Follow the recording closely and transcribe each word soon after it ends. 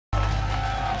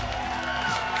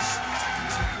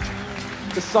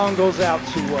This song goes out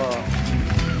to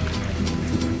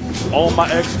all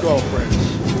my ex-girlfriends.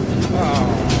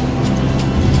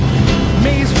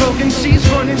 May's broken, she's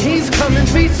running, he's coming,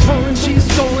 feet swollen, she's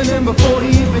stolen, and before he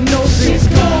even knows it,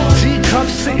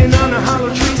 teacups sitting on a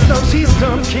hollow tree stump. He's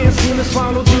dumb, can't seem to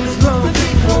swallow these lumps.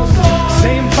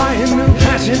 Same fire, new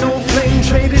passion, old flame,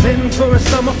 traded in for a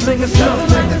summer fling. It's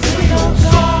nothing.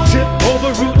 Tip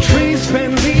over root trees,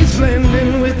 bend leaves, blend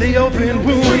in with the open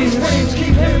wounds.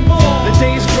 The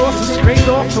days cross are scraped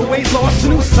off, the weight loss,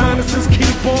 new sinuses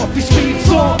keep off. He speeds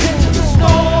off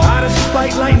out of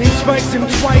spite, lightning strikes him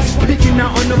twice, picking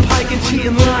out on the pike and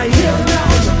cheating life.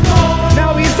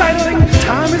 Now he's idling,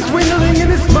 time is dwindling in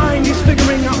his mind. He's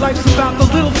figuring out life's about the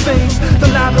little things. The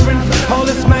labyrinth, all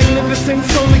this magnificence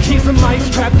only keeps him mice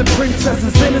trapped. The princess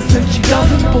is innocent, she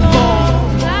doesn't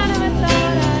belong.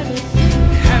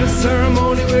 Had a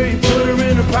ceremony where he put her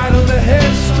in a bridle, the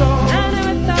headstone.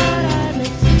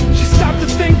 She stopped to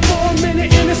think for a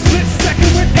minute, in a split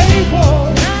second went AWOL.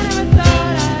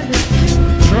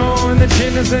 Drawing the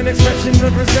chin as an expression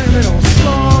of resentment on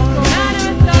scorn.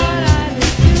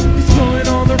 He's blowing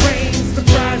all the rains, the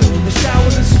bridle, the shower,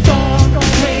 the storm.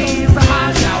 Haze, the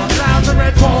high shower, clouds, the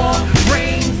red ball.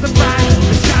 Rains, the bridle,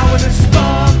 the shower, the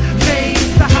storm.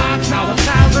 Haze, the high shower,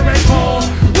 clouds, the red ball.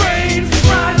 Rains, the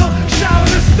bridle, shower,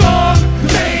 the storm.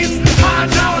 Haze, the high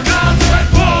shower, clouds, the red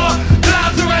ball.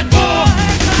 Clouds, the red ball.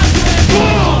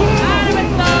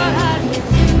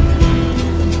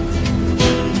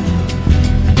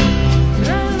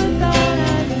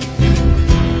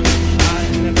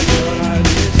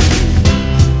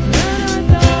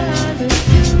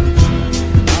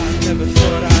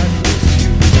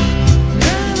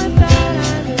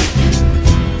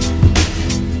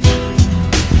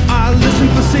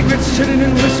 Sitting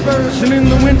in whispers, and in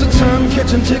the wintertime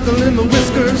catching tickle in the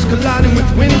whiskers, colliding with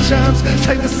wind chimes.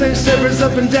 Take the same shivers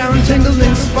up and down,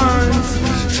 tingling spines.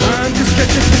 Time to stretch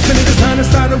it, spin it, design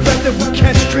inside a breath that will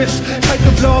catch drifts. Take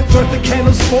the blow up, birth the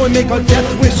candles for and make our death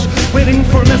wish. Waiting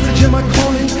for a message in my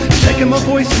calling, checking my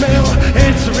voicemail,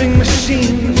 answering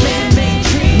machine.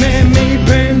 Man-made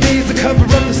band-aids to cover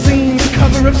up the seams.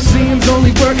 Cover up seams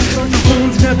only work if the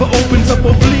wounds never opens up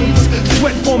or bleeds.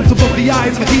 Sweat forms above the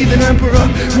eyes of a heathen emperor.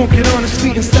 Won't get on his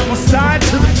feet and step aside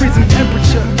to the freezing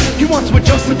temperature. He wants to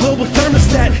adjust the global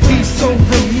thermostat. He's so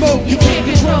remote. You can't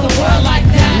control the world like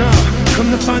that. Nah, come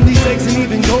to find these eggs ain't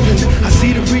even golden. I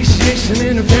see the appreciation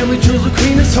in her family jewels the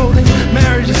queen is holding.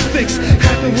 Marriage is fixed,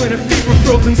 happened when her feet were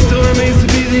frozen. Still remains to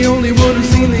be the only one who's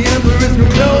seen the emperor's new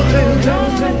clothing.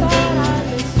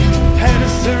 Had a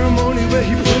ceremony where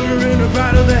he put her in a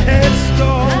bridle, the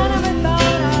headstone.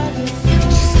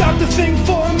 She stopped to think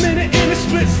for a minute, in a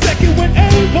split second went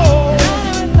AWOL.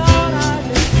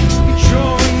 He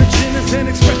drawing the chin as an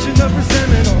expression of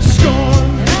resentment or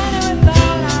scorn.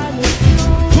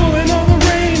 Pulling all the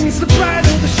reins, the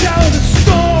bridle, the shower, the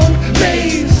storm.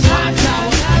 Maze, Hot shower,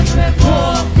 clouds, red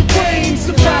ball. the rains,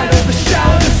 the bridle, the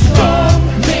shower, the storm.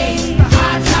 Maze, the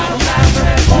hot shower, clouds,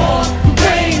 red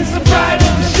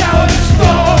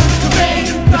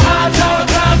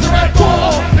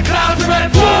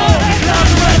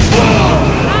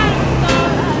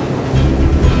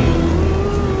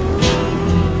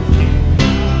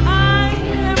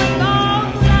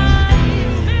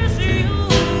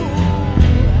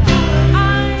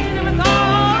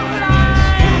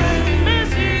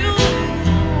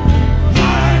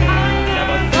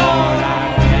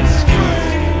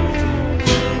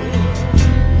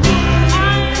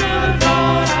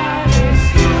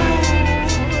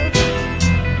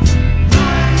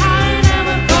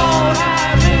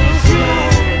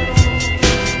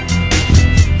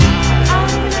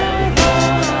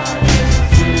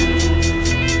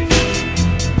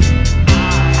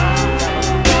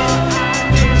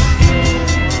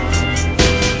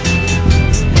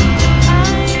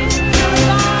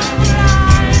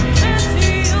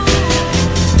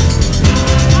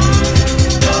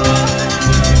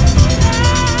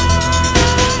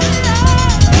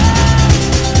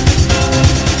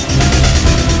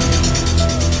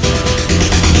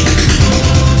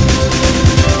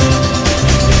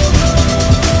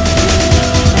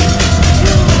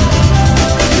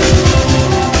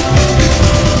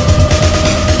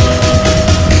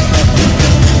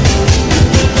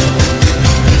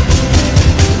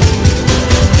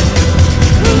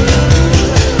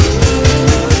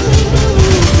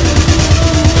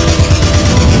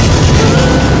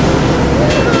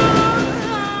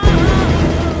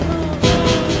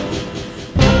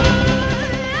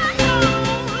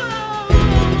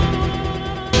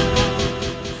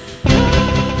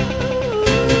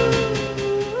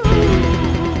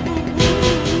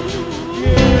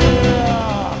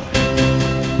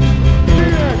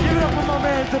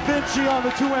Frenchie on the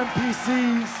 2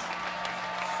 MPCs.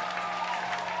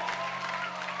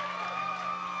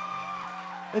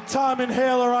 And Tom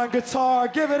Inhaler on guitar.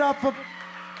 Give it up for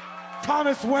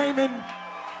Thomas Wayman,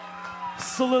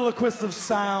 soliloquist of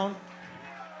sound.